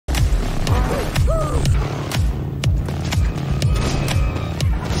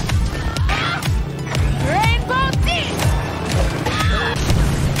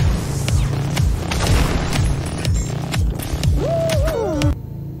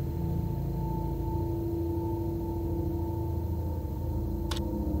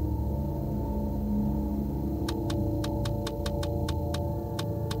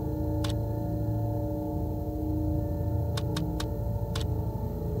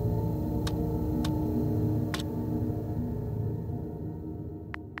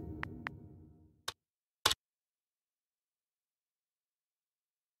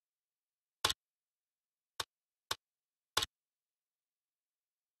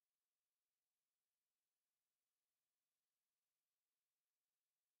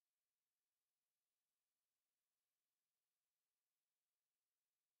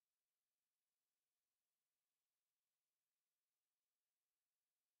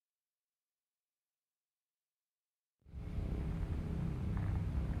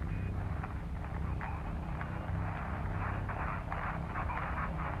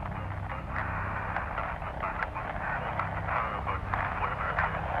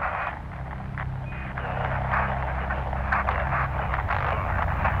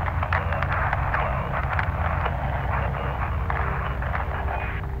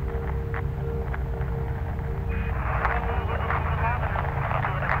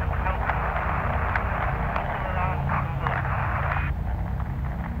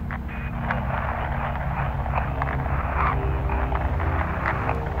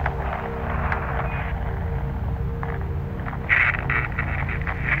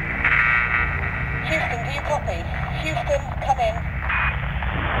copy? Houston, come in.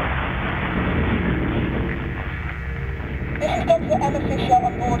 This is Dr. Emma Fisher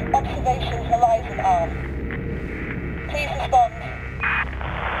on board Observation Horizon Arm. Please respond.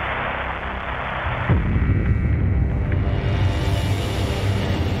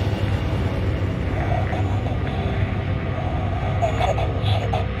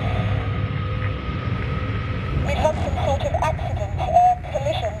 We've had some sort of accident,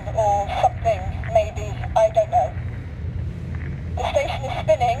 collision or something, maybe, I don't know. The station is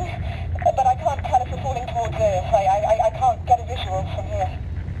spinning, but I can't tell if we're falling towards Earth. I can't get a visual from here.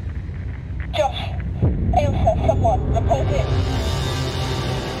 Josh, Ailsa, someone, report in.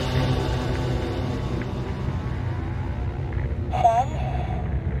 Sam?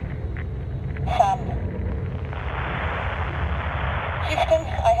 Sam. Houston,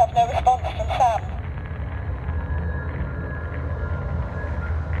 I have no response from Sam.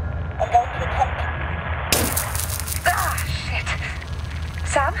 I'm going to attempt... Ah, shit.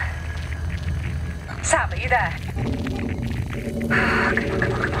 Sam? Sam, are you there?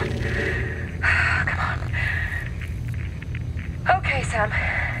 Come on. Okay, Sam.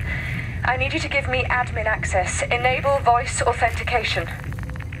 I need you to give me admin access. Enable voice authentication.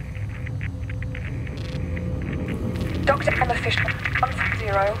 Dr. Emma Fisher,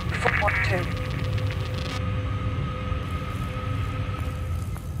 10412.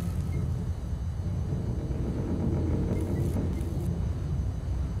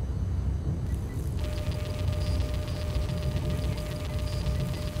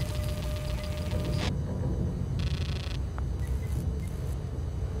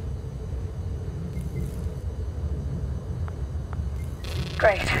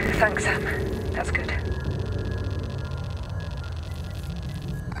 Great, thanks, Sam. That's good.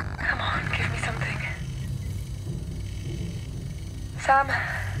 Come on, give me something. Sam,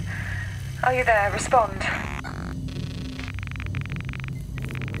 are you there? Respond.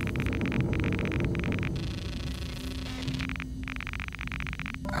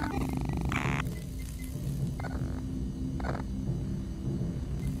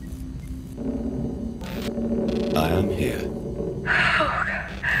 I am here. Oh,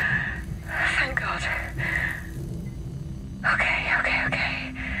 thank God.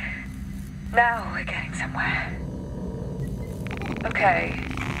 Okay. Now we're getting somewhere. Okay.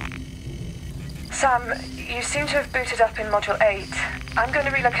 Sam, you seem to have booted up in Module 8. I'm going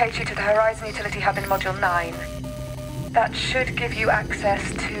to relocate you to the Horizon Utility Hub in Module 9. That should give you access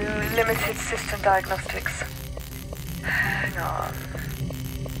to limited system diagnostics. Hang on.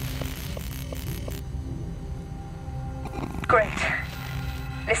 Great.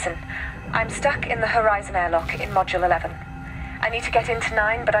 Listen, I'm stuck in the Horizon airlock in Module 11. I need to get into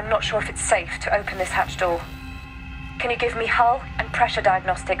 9, but I'm not sure if it's safe to open this hatch door. Can you give me hull and pressure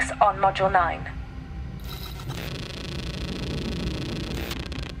diagnostics on Module 9?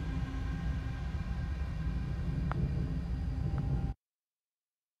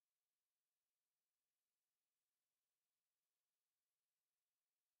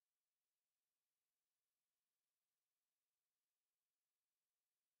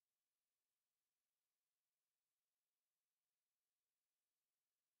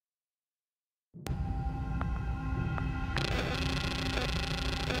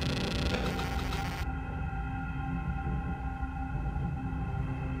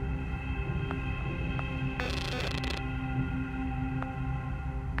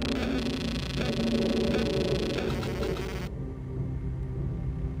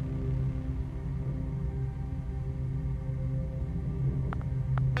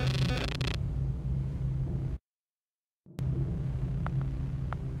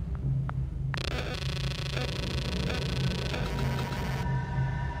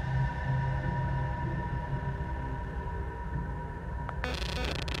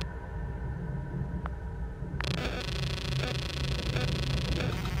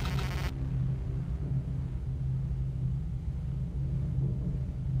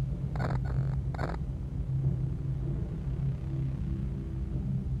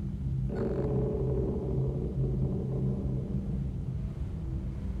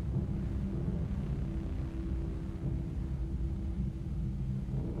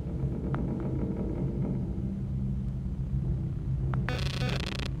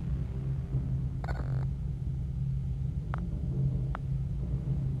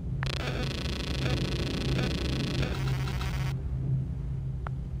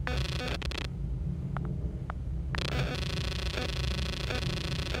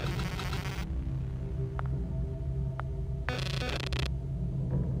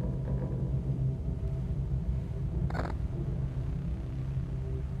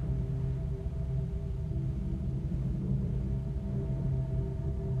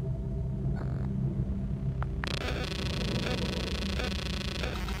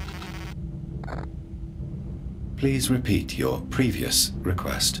 Please repeat your previous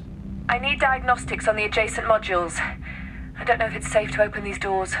request. I need diagnostics on the adjacent modules. I don't know if it's safe to open these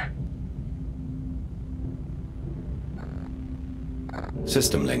doors.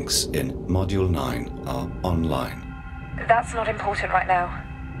 System links in Module 9 are online. That's not important right now.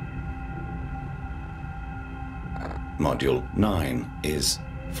 Module 9 is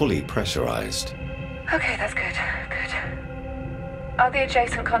fully pressurized. Okay, that's good. Good. Are the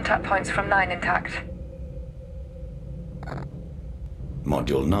adjacent contact points from 9 intact?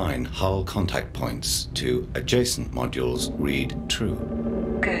 Module 9 hull contact points to adjacent modules read true.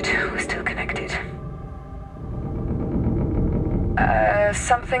 Good, we're still connected.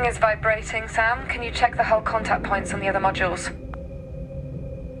 Something is vibrating, Sam. Can you check the hull contact points on the other modules?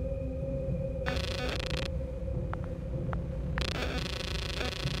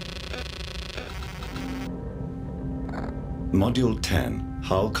 Module 10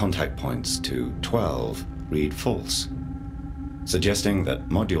 hull contact points to 12 read false, suggesting that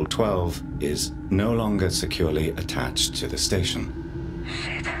Module 12 is no longer securely attached to the station.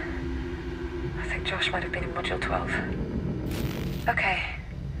 Shit. I think Josh might have been in Module 12. Okay.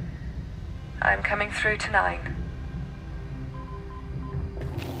 I'm coming through to 9.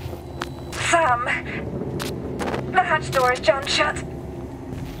 Sam! The hatch door is jammed shut.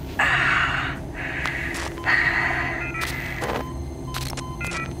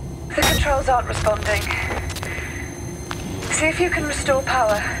 The controls aren't responding. See if you can restore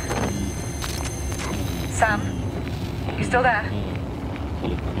power. Sam? You still there?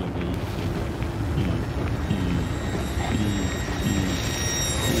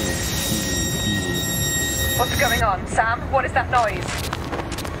 What's going on, Sam? What is that noise?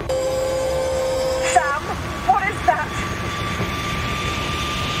 Sam, what is that?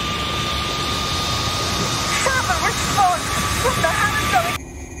 Sam, respond! What the hell is going on?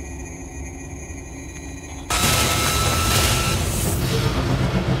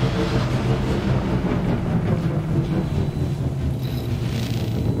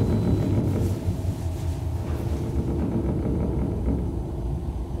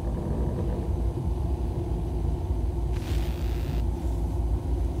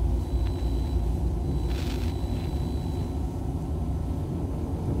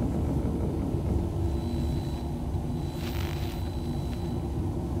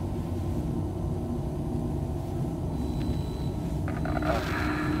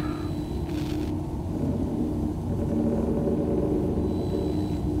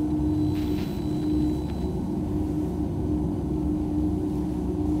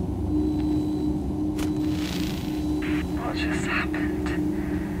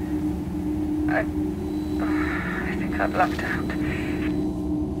 I think I blacked out.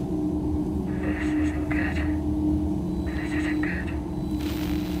 This isn't good. This isn't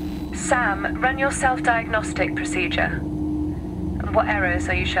good. Sam, run your self-diagnostic procedure. And what errors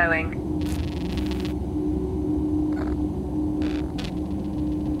are you showing?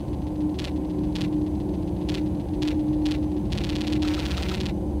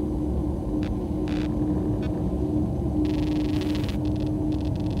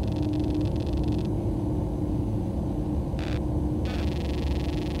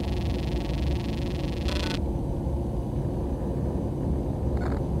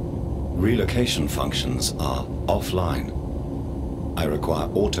 Relocation functions are offline. I require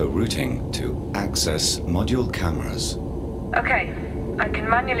auto-routing to access module cameras. Okay, I can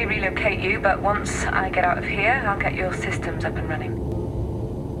manually relocate you, but once I get out of here, I'll get your systems up and running.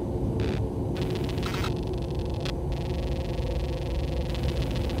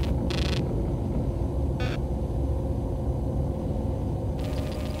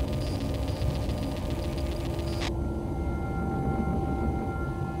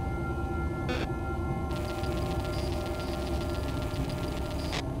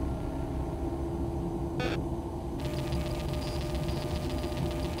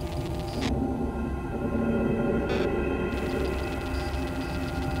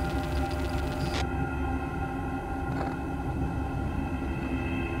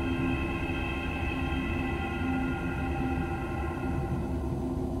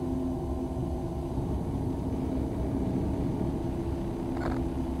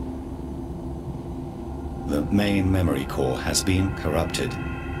 The main memory core has been corrupted.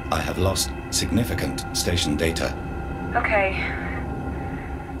 I have lost significant station data. Okay.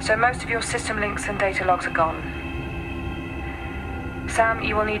 So most of your system links and data logs are gone. Sam,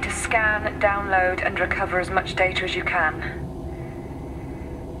 you will need to scan, download, and recover as much data as you can.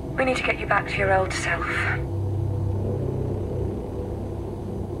 We need to get you back to your old self.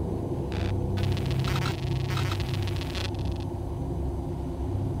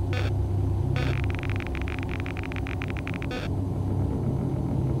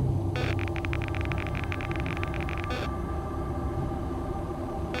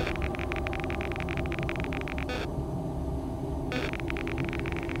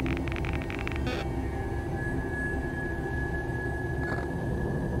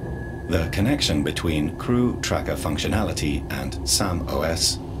 The connection between crew tracker functionality and SAM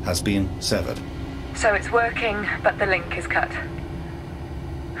OS has been severed. So it's working, but the link is cut.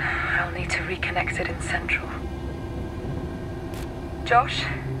 I'll need to reconnect it in Central. Josh?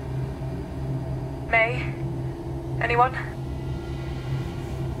 May? Anyone?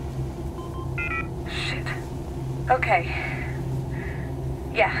 Shit. Okay.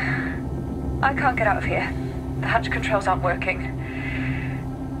 Yeah. I can't get out of here. The hatch controls aren't working.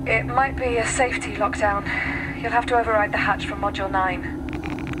 It might be a safety lockdown. You'll have to override the hatch from Module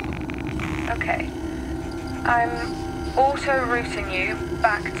 9. Okay. I'm auto-routing you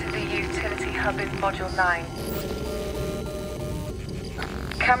back to the utility hub in Module 9.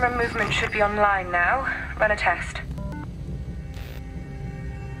 Camera movement should be online now. Run a test.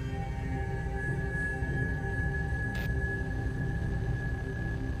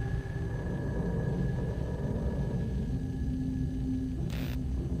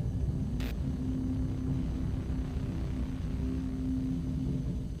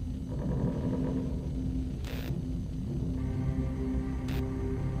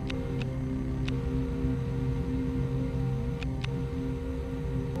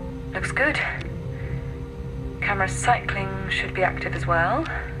 Looks good. Camera cycling should be active as well.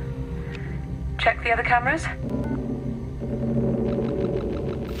 Check the other cameras.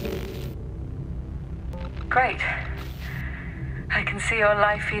 Great. I can see your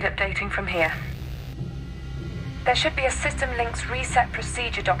live feed updating from here. There should be a System Links reset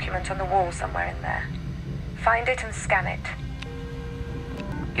procedure document on the wall somewhere in there. Find it and scan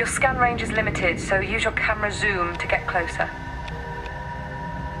it. Your scan range is limited, so use your camera zoom to get closer.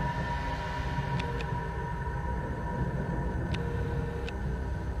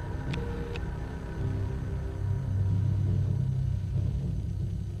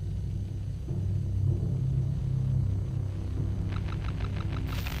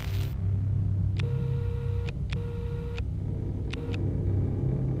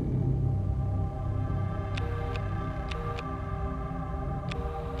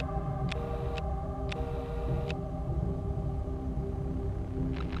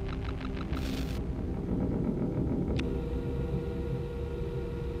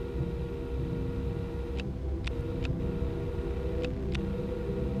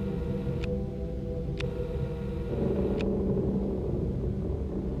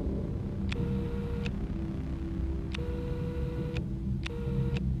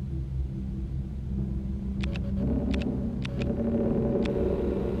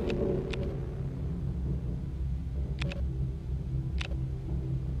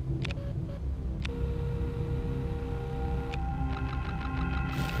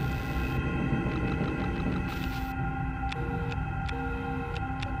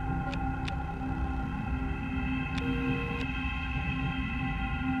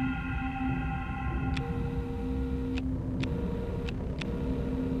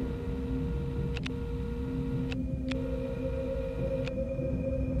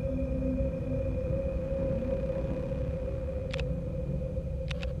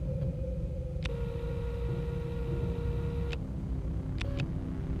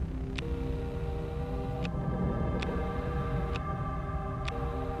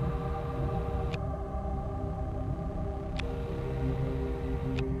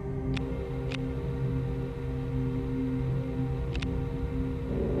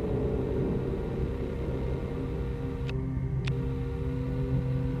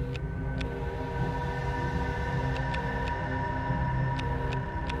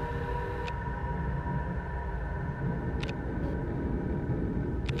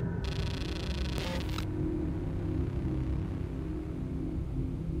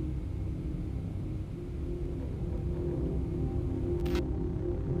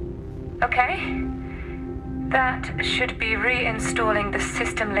 Okay. That should be reinstalling the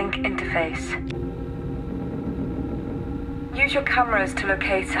System Link interface. Use your cameras to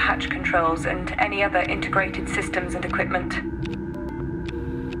locate the hatch controls and any other integrated systems and equipment.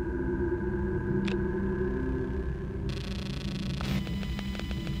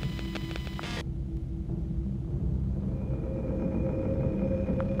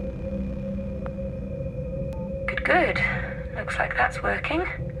 Good. Looks like that's working.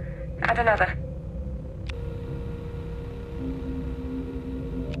 Add another.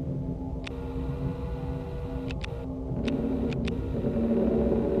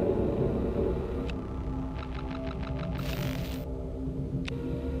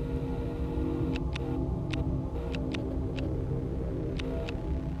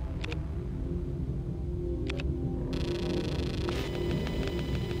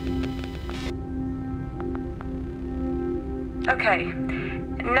 Okay.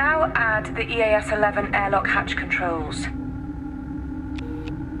 Now add the EAS-11 airlock hatch controls.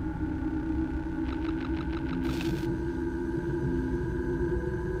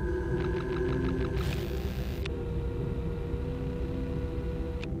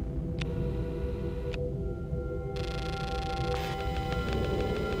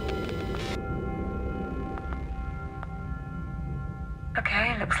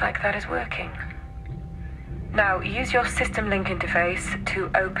 Okay, looks like that is working. Now, use your system link interface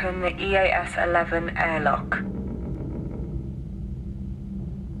to open the EAS-11 airlock.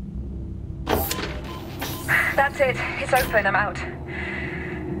 That's it. It's open. I'm out.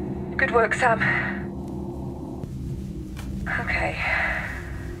 Good work, Sam. Okay.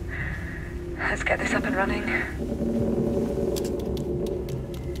 Let's get this up and running.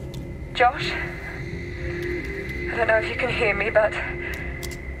 Josh? I don't know if you can hear me, but...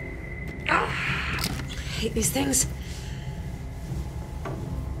 I hate these things.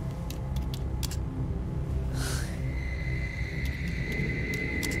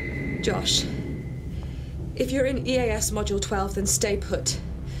 Josh, if you're in EAS Module 12, then stay put.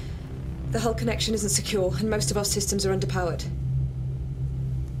 The hull connection isn't secure, and most of our systems are underpowered.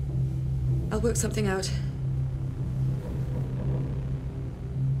 I'll work something out.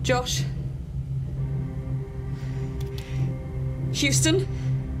 Josh? Houston?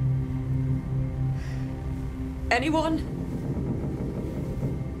 Anyone?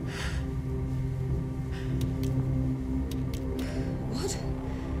 What?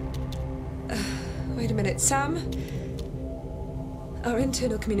 Wait a minute, Sam? Our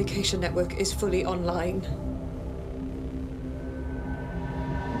internal communication network is fully online.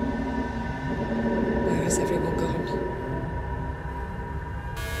 Where has everyone gone?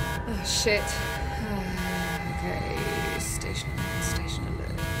 Oh, shit. Okay, station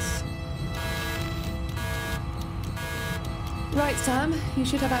alerts. Right, Sam. You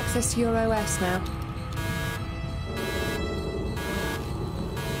should have access to your OS now.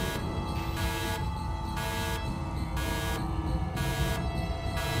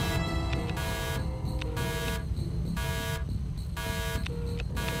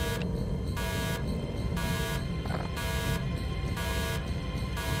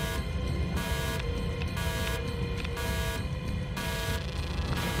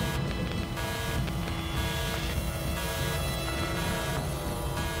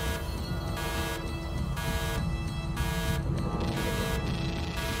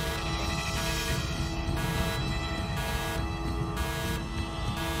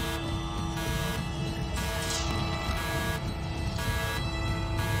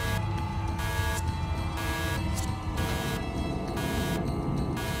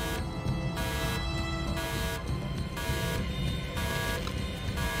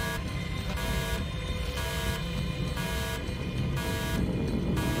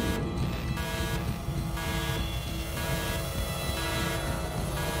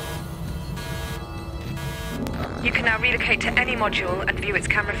 You can now relocate to any module and view its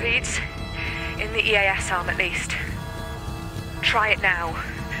camera feeds. In the EAS arm, at least. Try it now.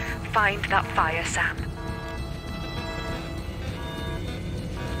 Find that fire, Sam.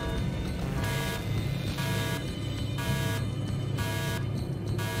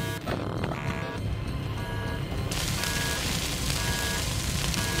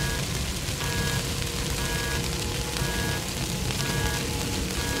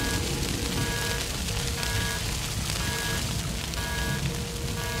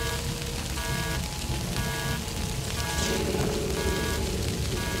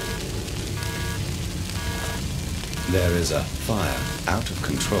 There is a fire out of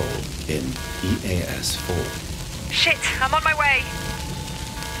control in EAS-4. Shit, I'm on my way.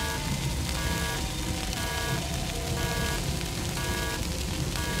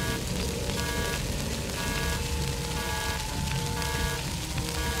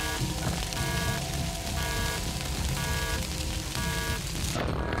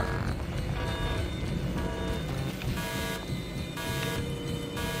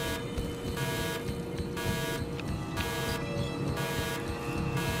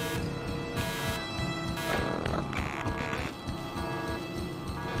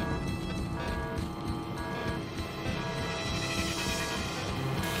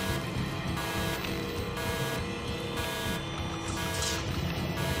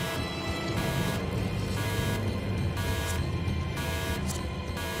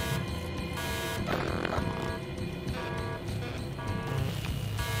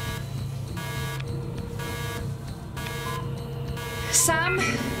 Sam,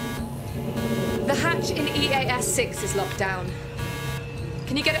 the hatch in EAS-6 is locked down.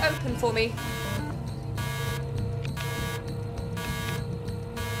 Can you get it open for me?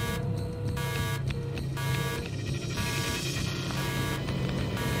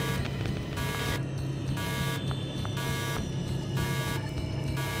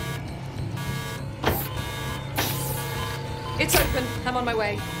 It's open. I'm on my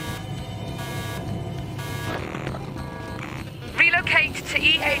way. Relocate to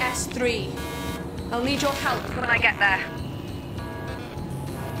EAS. EAS-3. I'll need your help When I get there.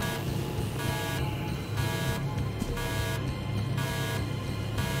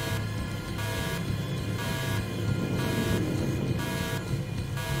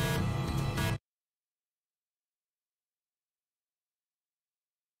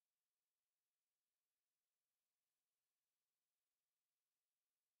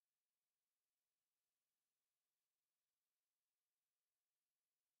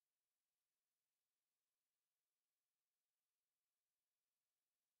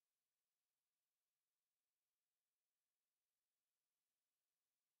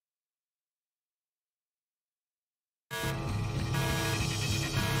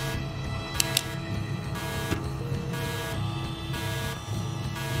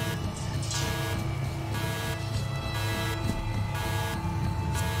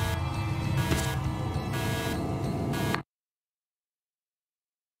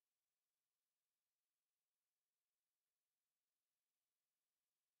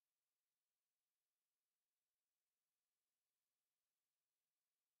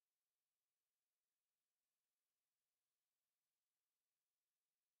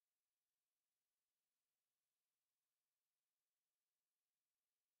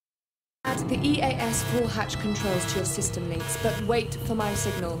 Add the EAS 4 hatch controls to your system links, but wait for my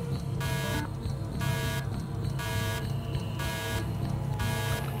signal.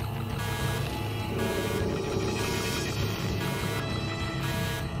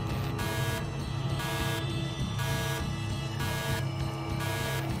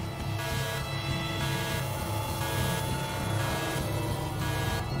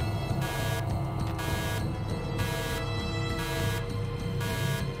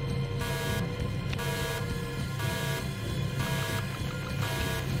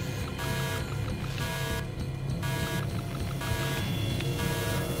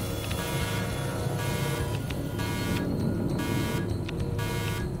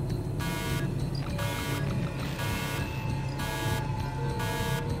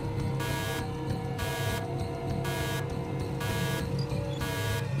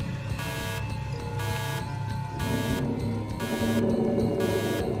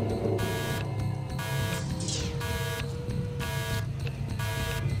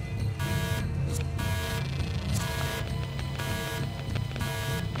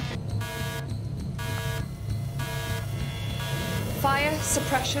 Fire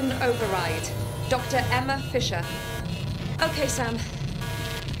suppression override. Dr. Emma Fisher. Okay, Sam.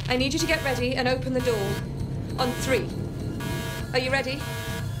 I need you to get ready and open the door. On 3. Are you ready?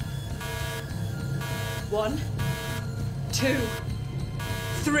 1, 2,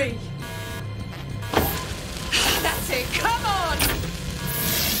 3. That's it. Come on!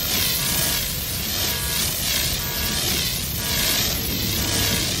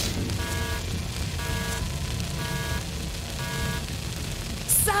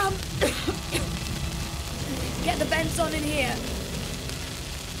 Sam! Get the vents on in here.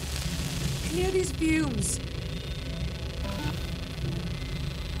 Clear these fumes.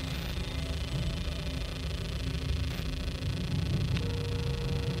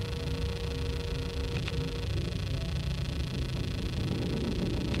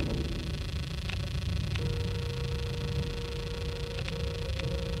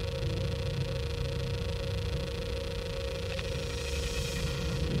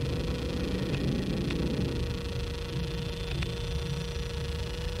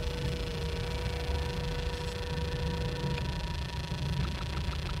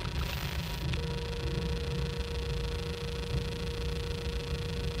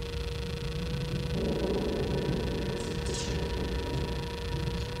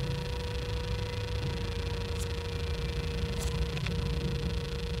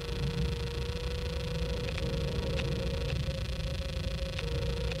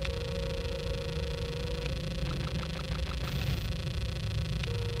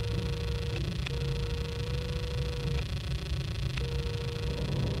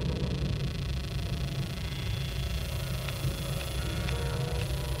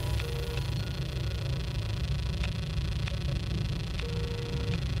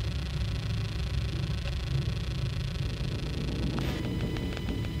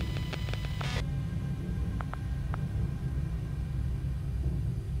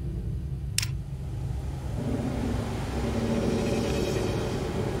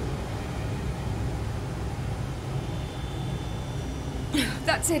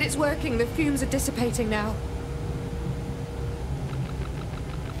 That's it, it's working. The fumes are dissipating now.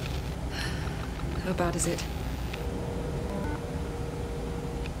 How bad is it?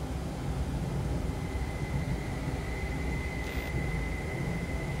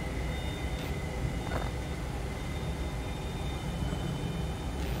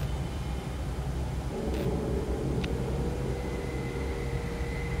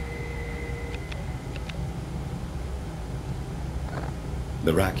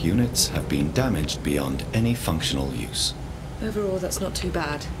 The rack units have been damaged beyond any functional use. Overall, that's not too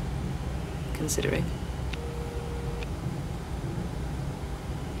bad, considering.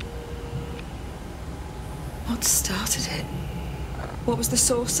 What started it? What was the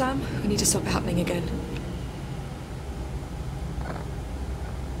source, Sam? We need to stop it happening again.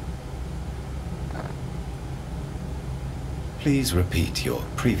 Please repeat your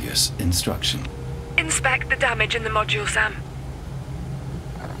previous instruction. Inspect the damage in the module, Sam.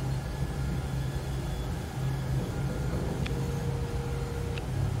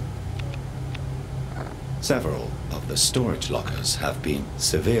 Several of the storage lockers have been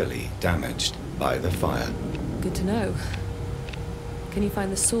severely damaged by the fire. Good to know. Can you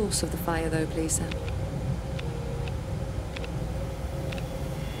find the source of the fire, though, please, Sam?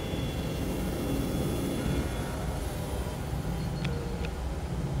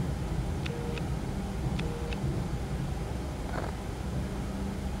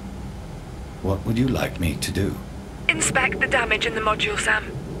 What would you like me to do? Inspect the damage in the module,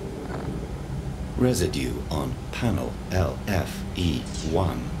 Sam. Residue on panel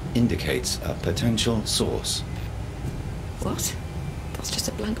LFE1 indicates a potential source. What? That's just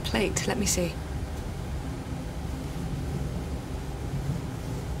a blank plate. Let me see.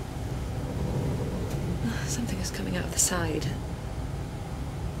 Something is coming out of the side.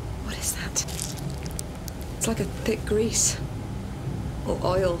 What is that? It's like a thick grease. Or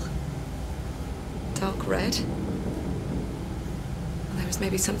oil. Dark red. Well, there is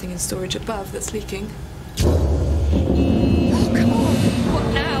maybe something in storage above that's leaking. Oh, come on!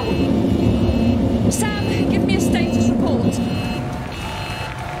 What now? Sam, give me a status report.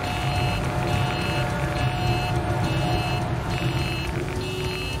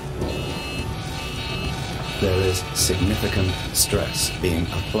 There is significant stress being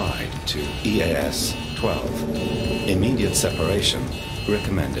applied to EAS 12. Immediate separation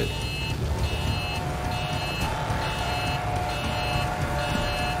recommended.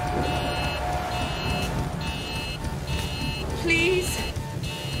 Please,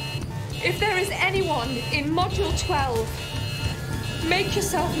 if there is anyone in Module 12, make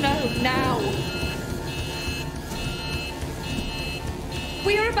yourself known now.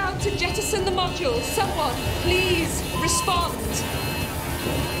 We are about to jettison the module. Someone, please, respond.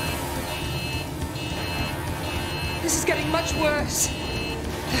 This is getting much worse.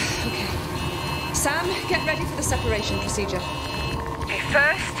 Okay. Sam, get ready for the separation procedure. Okay,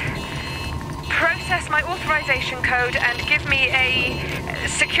 first, process my authorization code and give me a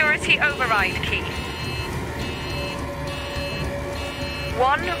security override key.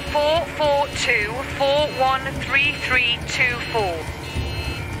 1442413324.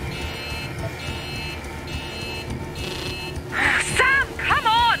 Sam, come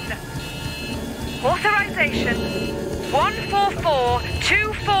on! Authorization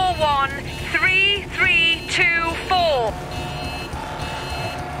 1442413324.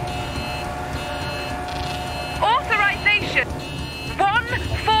 Authorization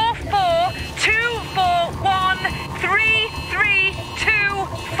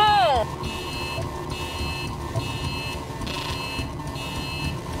 1442413324.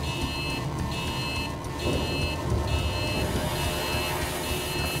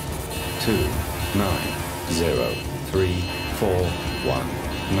 Two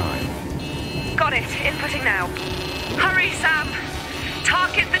 9034119. Got it. Inputting now. Hurry, Sam.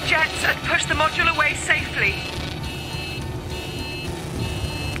 Target the jets and push the module away safely.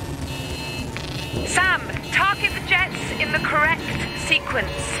 Sam, target the jets in the correct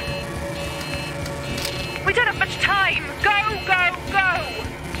sequence. We don't have much time. Go, go, go!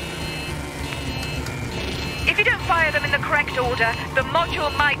 If you don't fire them in the correct order, the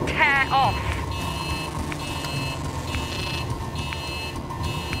module might tear off.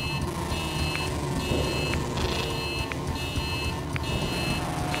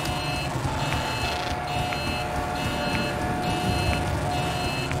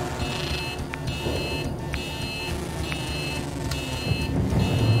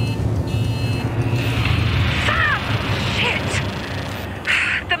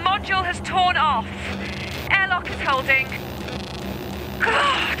 Torn off. Airlock is holding.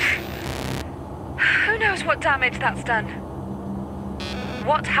 God! Who knows what damage that's done?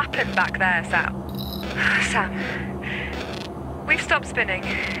 What happened back there, Sam? Sam, we've stopped spinning.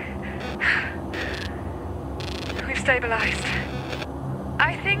 We've stabilized.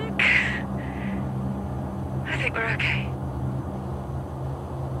 I think we're okay.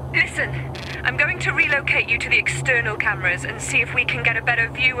 Listen, I'm going to relocate you to the external cameras and see if we can get a better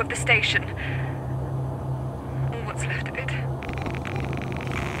view of the station. Or what's left of it.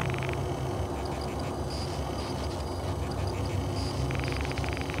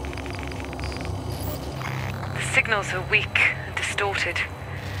 signals are weak and distorted.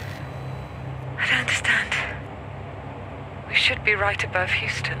 I don't understand. We should be right above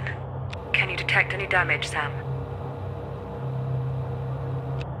Houston. Can you detect any damage, Sam?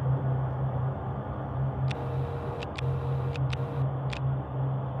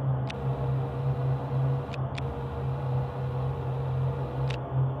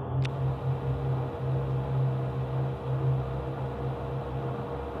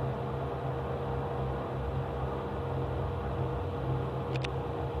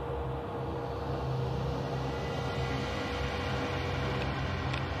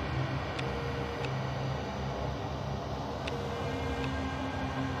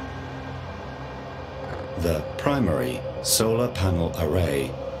 The primary solar panel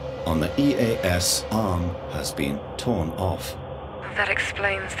array on the EAS arm has been torn off. That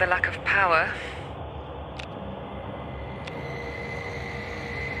explains the lack of power.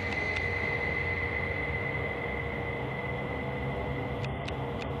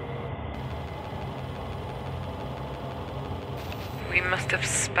 We must have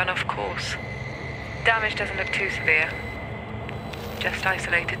spun off course. Damage doesn't look too severe. Just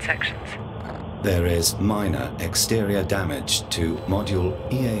isolated sections. There is minor exterior damage to Module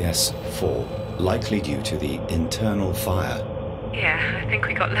EAS-4, likely due to the internal fire. Yeah, I think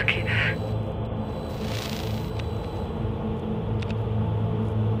we got lucky there.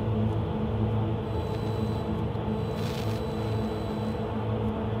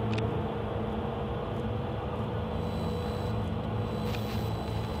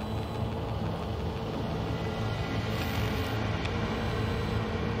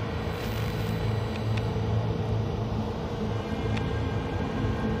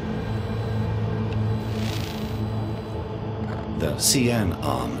 The CN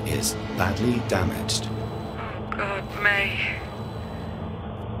arm is badly damaged. Oh God, May.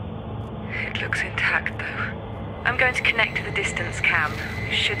 It looks intact though. I'm going to connect to the distance cam.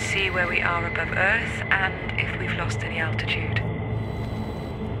 We should see where we are above Earth and if we've lost any altitude.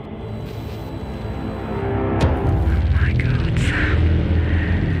 Oh my God, Sam.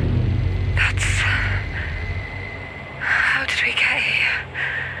 That's... How did we get here?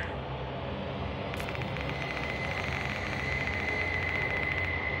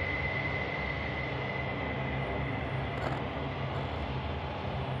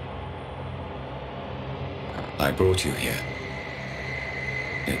 I brought you here.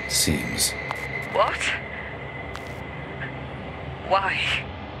 It seems. What? Why?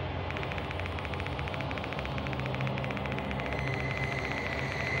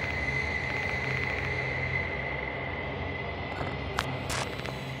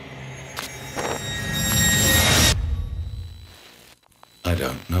 I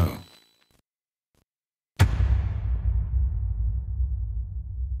don't know.